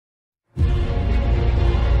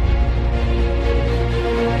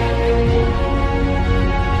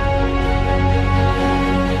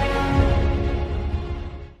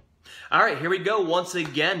here we go once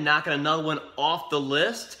again, knocking another one off the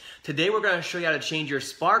list. Today we're going to show you how to change your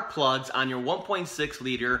spark plugs on your 1.6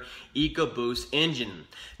 liter Ecoboost engine.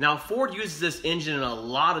 Now Ford uses this engine in a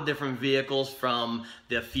lot of different vehicles, from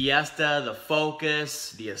the Fiesta, the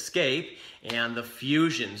Focus, the Escape, and the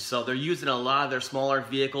Fusion. So they're using a lot of their smaller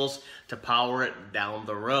vehicles to power it down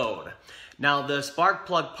the road. Now the spark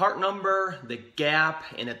plug part number, the gap,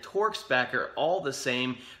 and the torque spec are all the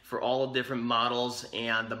same for all the different models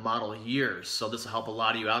and the model years. So this will help a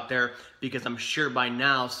lot of you out there, because I'm sure by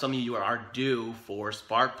now some of you are due for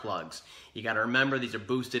spark plugs. You got to remember, these are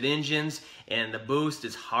boosted engines, and the boost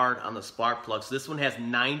is hard on the spark plug. So this one has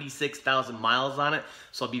 96,000 miles on it,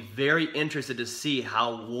 so I'll be very interested to see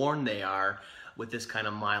how worn they are with this kind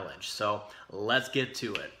of mileage. So let's get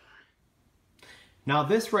to it. Now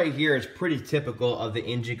this right here is pretty typical of the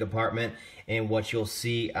engine compartment and what you'll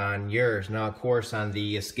see on yours. Now of course on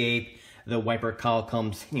the Escape, the wiper cowl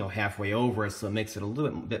comes halfway over it, so it makes it a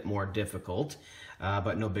little bit more difficult,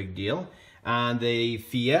 but no big deal. On the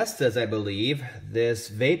Fiestas, I believe, this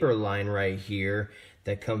vapor line right here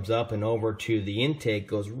that comes up and over to the intake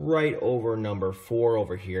goes right over number 4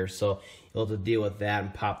 over here, so you'll have to deal with that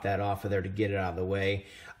and pop that off of there to get it out of the way.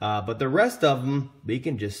 But the rest of them, we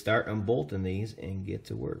can just start unbolting these and get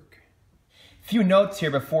to work. Few notes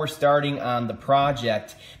here before starting on the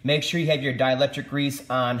project. Make sure you have your dielectric grease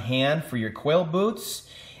on hand for your coil boots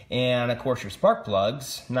and of course your spark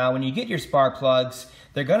plugs. Now when you get your spark plugs,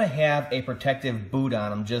 they're going to have a protective boot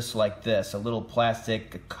on them just like this, a little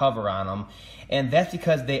plastic cover on them. And that's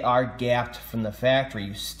because they are gapped from the factory.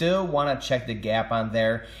 You still want to check the gap on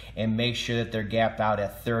there and make sure that they're gapped out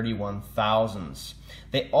at 31 thousandths.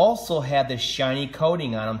 They also have this shiny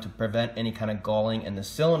coating on them to prevent any kind of galling in the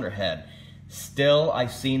cylinder head. Still,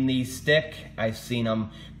 I've seen these stick. I've seen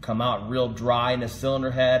them come out real dry in the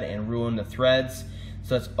cylinder head and ruin the threads.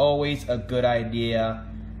 So it's always a good idea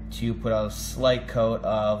to put a slight coat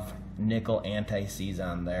of nickel anti-seize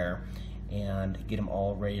on there and get them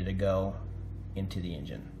all ready to go into the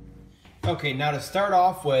engine. Okay, now to start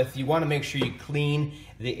off with, you want to make sure you clean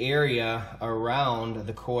the area around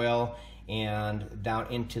the coil and down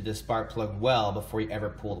into the spark plug well before you ever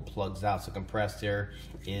pull the plugs out. So compressed air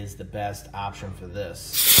is the best option for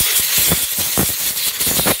this.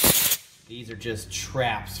 These are just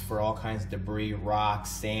traps for all kinds of debris, rocks,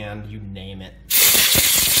 sand, you name it.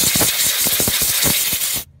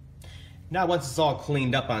 Now once it's all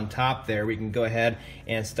cleaned up on top there, we can go ahead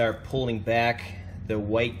and start pulling back the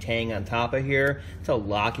white tang on top of here. It's a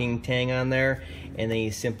locking tang on there, and then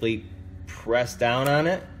you simply press down on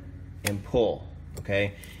it and pull,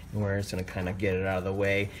 okay? And we're just gonna kind of get it out of the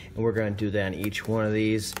way, and we're gonna do that on each one of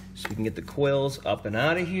these so we can get the coils up and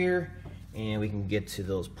out of here, and we can get to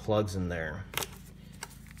those plugs in there.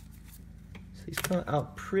 So these come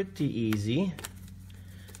out pretty easy.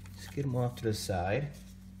 Just get them off to the side.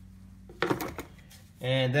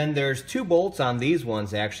 And then there's 2 bolts on these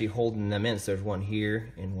ones actually holding them in. So there's one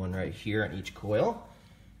here and one right here on each coil.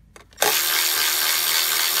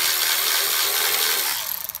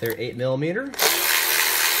 They're 8mm.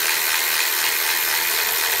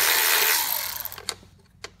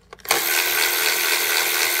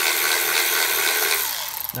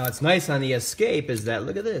 Now what's nice on the Escape is that,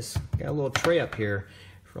 look at this, got a little tray up here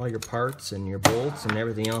for all your parts and your bolts and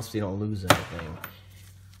everything else so you don't lose anything.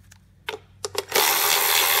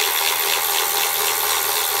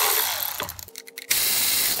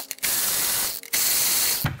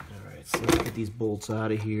 Alright, so let's get these bolts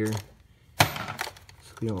out of here.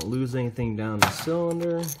 We don't lose anything down the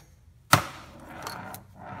cylinder.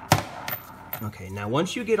 Okay, now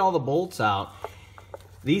once you get all the bolts out,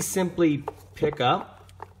 these simply pick up.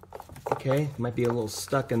 Okay, might be a little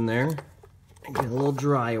stuck in there. Get a little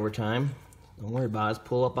dry over time. Don't worry about it, just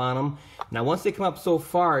pull up on them. Now once they come up so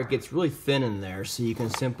far, it gets really thin in there, so you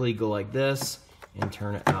can simply go like this and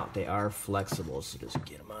turn it out. They are flexible, so just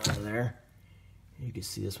get them out of there. You can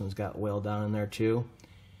see this one's got oil down in there too.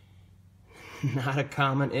 Not a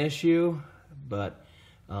common issue, but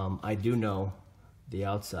I do know the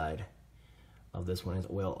outside of this one has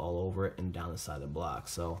oil all over it and down the side of the block.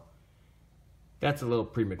 So that's a little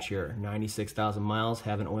premature. 96,000 miles,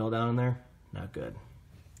 having oil down in there, not good.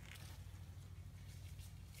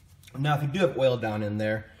 Now if you do have oil down in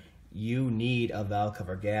there, you need a valve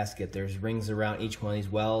cover gasket. There's rings around each one of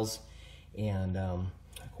these wells, and of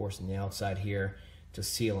course on the outside here to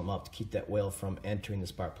seal them up to keep that oil from entering the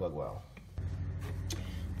spark plug well.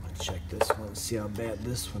 Check this one, see how bad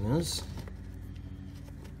this one is.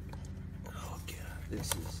 Oh god,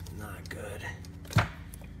 this is not good.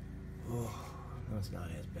 Oh, that's not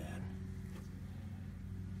as bad.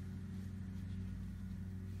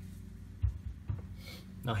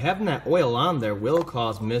 Now having that oil on there will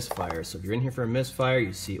cause misfire. So if you're in here for a misfire,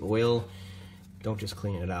 you see oil, don't just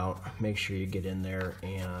clean it out. Make sure you get in there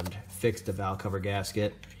and fix the valve cover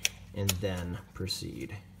gasket and then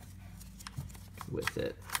proceed with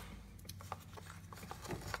it.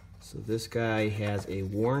 So this guy has a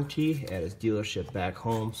warranty at his dealership back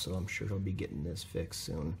home, so I'm sure he'll be getting this fixed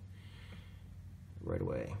soon, right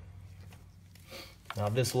away. Now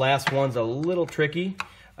this last one's a little tricky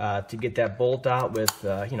to get that bolt out with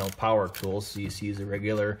you know, power tools. So you just use a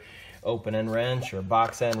regular open end wrench or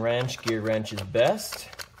box end wrench. Gear wrench is best.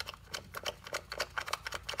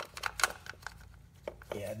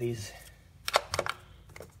 Yeah, these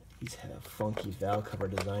have funky valve cover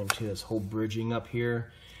design too. This whole bridging up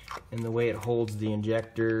here and the way it holds the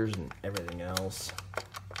injectors and everything else.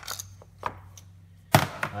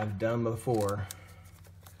 I've done before.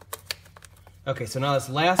 Okay, so now this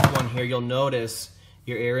last one here, you'll notice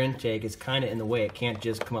your air intake is kind of in the way. It can't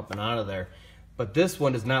just come up and out of there. But this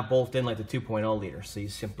one does not bolt in like the 2.0 liter. So you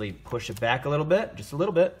simply push it back a little bit, just a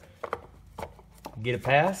little bit. Get it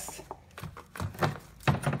past.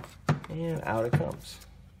 And out it comes.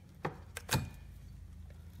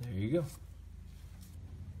 There you go.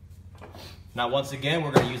 Now once again,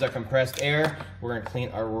 we're going to use our compressed air. We're going to clean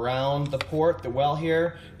around the port, the well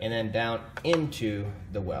here, and then down into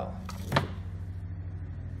the well.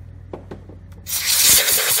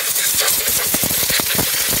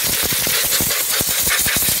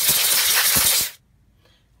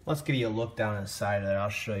 Let's give you a look down inside of there. I'll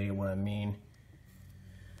show you what I mean.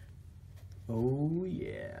 Oh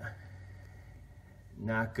yeah.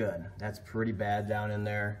 Not good. That's pretty bad down in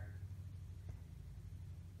there.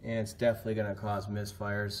 And it's definitely going to cause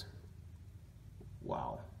misfires.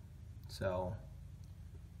 Wow. So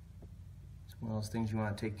it's one of those things you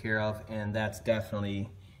want to take care of, and that's definitely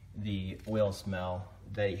the oil smell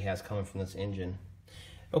that he has coming from this engine.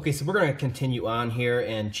 Okay, so we're going to continue on here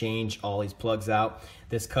and change all these plugs out.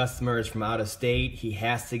 This customer is from out of state. He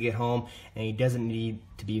has to get home, and he doesn't need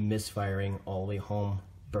to be misfiring all the way home,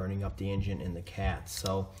 burning up the engine and the cats.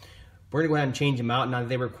 So we're going to go ahead and change them out. Now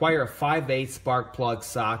they require a 5/8 spark plug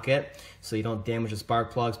socket, so you don't damage the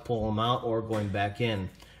spark plugs, pull them out, or going back in.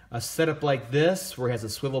 A setup like this, where it has a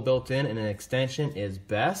swivel built in and an extension, is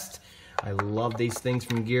best. I love these things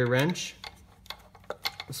from Gear Wrench.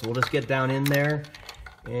 So we'll just get down in there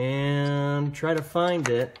and try to find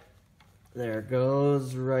it. There it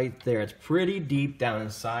goes, right there. It's pretty deep down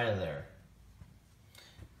inside of there.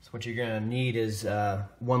 So what you're gonna need is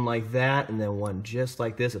one like that, and then one just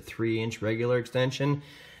like this, a 3-inch regular extension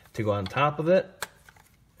to go on top of it.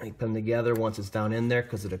 I put them together once it's down in there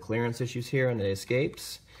because of the clearance issues here and the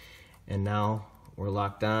escapes. And now we're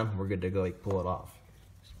locked on, we're good to go. You can pull it off.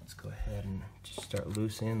 So let's go ahead and just start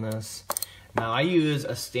loosening this. Now I use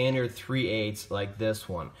a standard 3/8 like this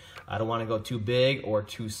one. I don't want to go too big or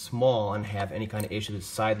too small and have any kind of issue with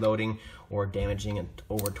side loading or damaging and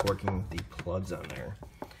over torquing the plugs on there.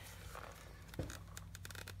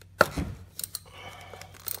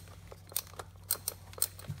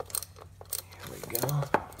 Here we go.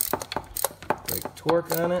 Break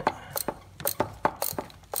torque on it.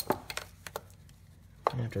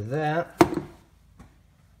 After that,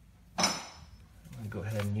 go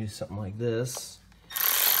ahead and use something like this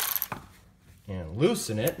and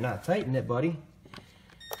loosen it, not tighten it, buddy.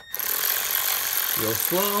 Real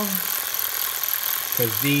slow,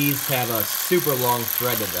 because these have a super long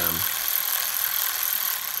thread to them.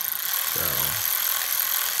 So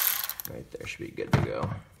right there should be good to go.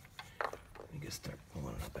 Let me just start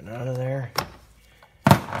pulling it up and out of there.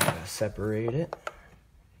 Gotta separate it.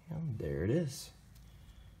 And there it is.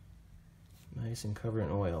 Nice and covered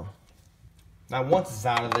in oil. Now once it's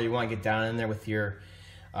out of there, you want to get down in there with your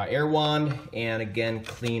air wand and again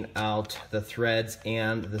clean out the threads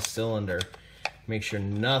and the cylinder. Make sure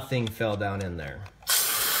nothing fell down in there.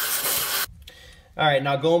 Alright,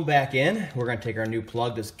 now going back in, we're going to take our new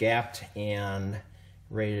plug that's gapped and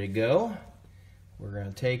ready to go. We're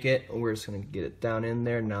going to take it, we're just going to get it down in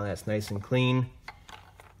there. Now that's nice and clean.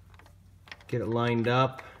 Get it lined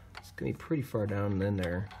up. It's going to be pretty far down in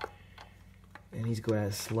there. And he's going at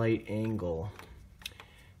a slight angle.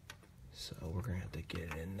 So we're going to have to get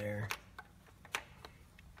it in there.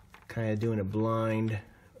 Kind of doing a blind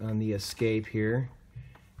on the escape here.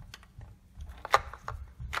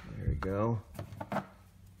 There we go.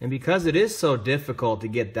 And because it is so difficult to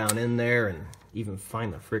get down in there and even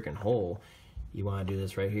find the freaking hole, you want to do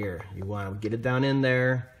this right here. You want to get it down in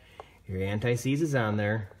there. Your anti-seize is on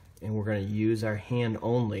there. And we're going to use our hand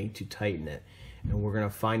only to tighten it. And we're going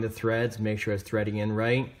to find the threads, make sure it's threading in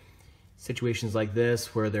right. Situations like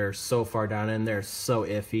this where they're so far down in there, so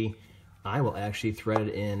iffy, I will actually thread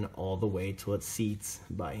it in all the way till it seats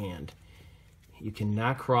by hand. You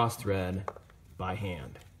cannot cross thread by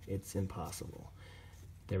hand. It's impossible.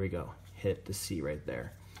 There we go. Hit the C right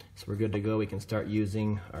there. So we're good to go. We can start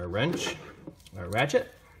using our wrench, our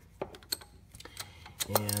ratchet,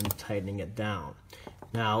 and tightening it down.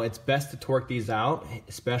 Now, it's best to torque these out,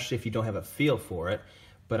 especially if you don't have a feel for it,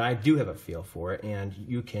 but I do have a feel for it, and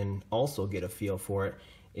you can also get a feel for it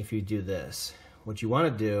if you do this. What you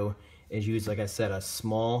want to do is use, like I said, a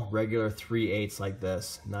small, regular 3/8 like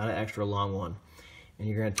this, not an extra long one. And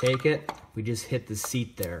you're going to take it, we just hit the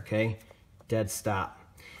seat there, okay? Dead stop.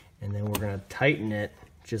 And then we're going to tighten it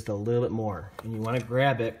just a little bit more. And you want to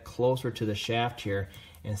grab it closer to the shaft here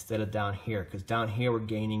instead of down here, because down here we're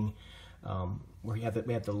gaining, we have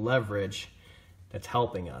the leverage that's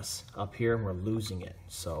helping us. Up here we're losing it.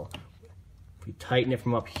 So if we tighten it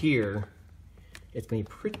from up here, it's going to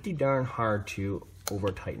be pretty darn hard to over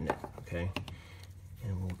tighten it, okay?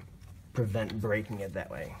 And we'll prevent breaking it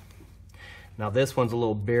that way. Now this one's a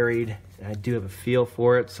little buried, and I do have a feel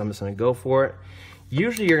for it, so I'm just going to go for it.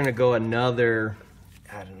 Usually you're going to go another,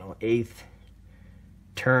 I don't know, 1/8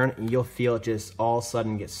 turn, and you'll feel it just all of a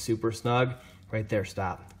sudden get super snug. Right there,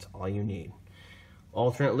 stop. That's all you need.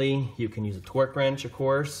 Alternately, you can use a torque wrench, of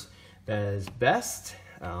course. That is best,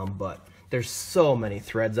 but there's so many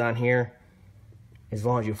threads on here. As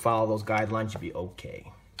long as you follow those guidelines, you'll be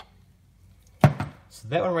okay. So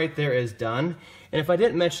that one right there is done. And if I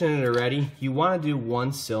didn't mention it already, you want to do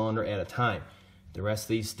one cylinder at a time. The rest of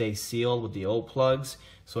these stay sealed with the old plugs.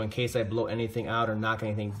 So in case I blow anything out or knock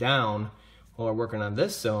anything down while we're working on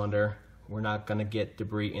this cylinder, we're not going to get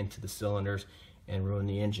debris into the cylinders and ruin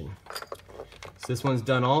the engine. So this one's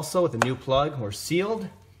done also with a new plug. We're sealed.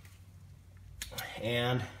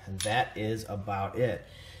 And that is about it.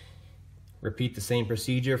 Repeat the same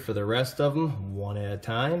procedure for the rest of them, one at a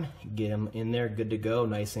time. Get them in there, good to go,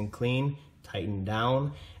 nice and clean, tighten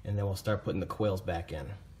down, and then we'll start putting the coils back in.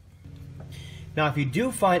 Now, if you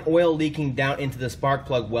do find oil leaking down into the spark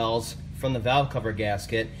plug wells from the valve cover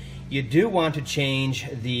gasket, you do want to change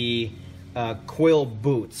the coil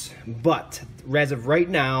boots, but as of right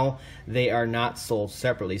now, they are not sold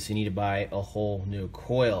separately, so you need to buy a whole new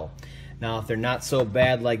coil. Now, if they're not so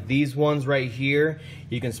bad like these ones right here,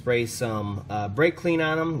 you can spray some brake clean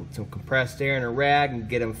on them, some compressed air in a rag, and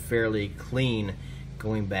get them fairly clean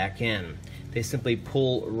going back in. They simply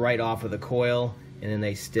pull right off of the coil, and then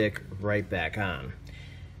they stick right back on.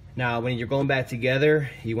 Now, when you're going back together,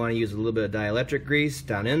 you want to use a little bit of dielectric grease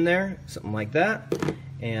down in there, something like that,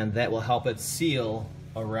 and that will help it seal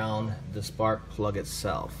around the spark plug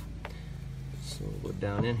itself. So we'll go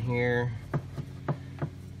down in here,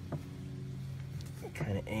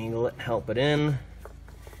 kind of angle it, help it in,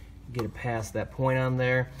 get it past that point on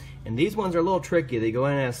there. And these ones are a little tricky. They go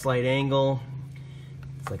in at a slight angle.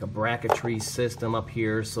 It's like a bracketry system up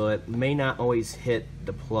here, so it may not always hit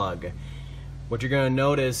the plug. What you're going to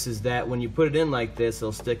notice is that when you put it in like this,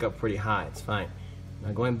 it'll stick up pretty high. It's fine.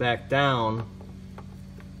 Now going back down,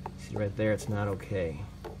 see right there, it's not okay.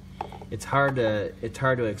 It's hard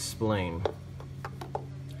to explain.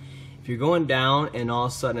 If you're going down and all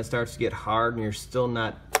of a sudden it starts to get hard and you're still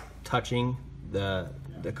not touching the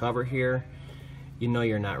cover here, you know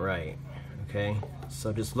you're not right, okay?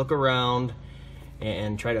 So just look around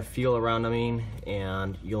and try to feel around,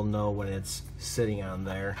 and you'll know when it's sitting on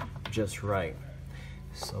there just right.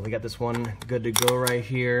 So we got this one good to go right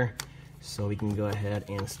here, so we can go ahead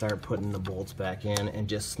and start putting the bolts back in and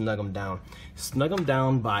just snug them down. Snug them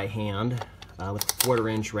down by hand with a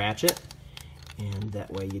 1/4" ratchet, and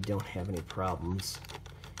that way you don't have any problems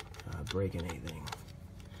breaking anything.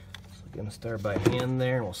 So we're gonna start by hand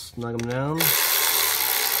there, and we'll snug them down.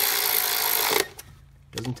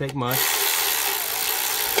 Doesn't take much.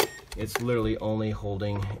 It's literally only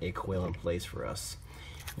holding a coil in place for us.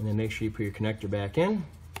 And then make sure you put your connector back in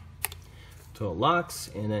until it locks,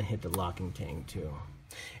 and then hit the locking tang too.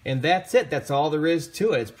 And that's it. That's all there is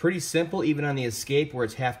to it. It's pretty simple, even on the Escape where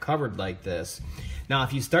it's half covered like this. Now,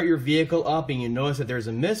 if you start your vehicle up and you notice that there's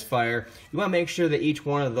a misfire, you want to make sure that each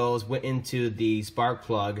one of those went into the spark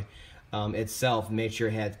plug itself. Make sure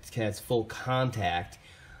it has full contact.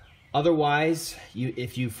 Otherwise,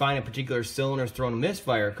 if you find a particular cylinder is throwing a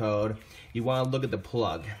misfire code, you want to look at the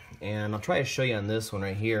plug. And I'll try to show you on this one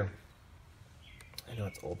right here. I know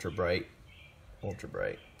it's ultra bright. Ultra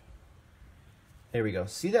bright. There we go.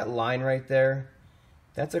 See that line right there?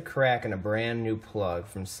 That's a crack in a brand new plug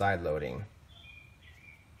from side loading.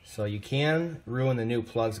 So you can ruin the new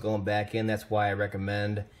plugs going back in. That's why I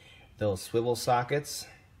recommend those swivel sockets.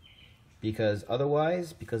 Because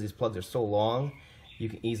otherwise, because these plugs are so long, you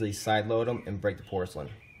can easily side load them and break the porcelain.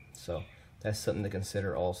 So that's something to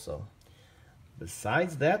consider also.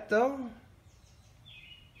 Besides that though,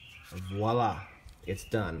 voila, it's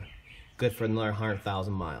done. Good for another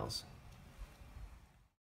 100,000 miles.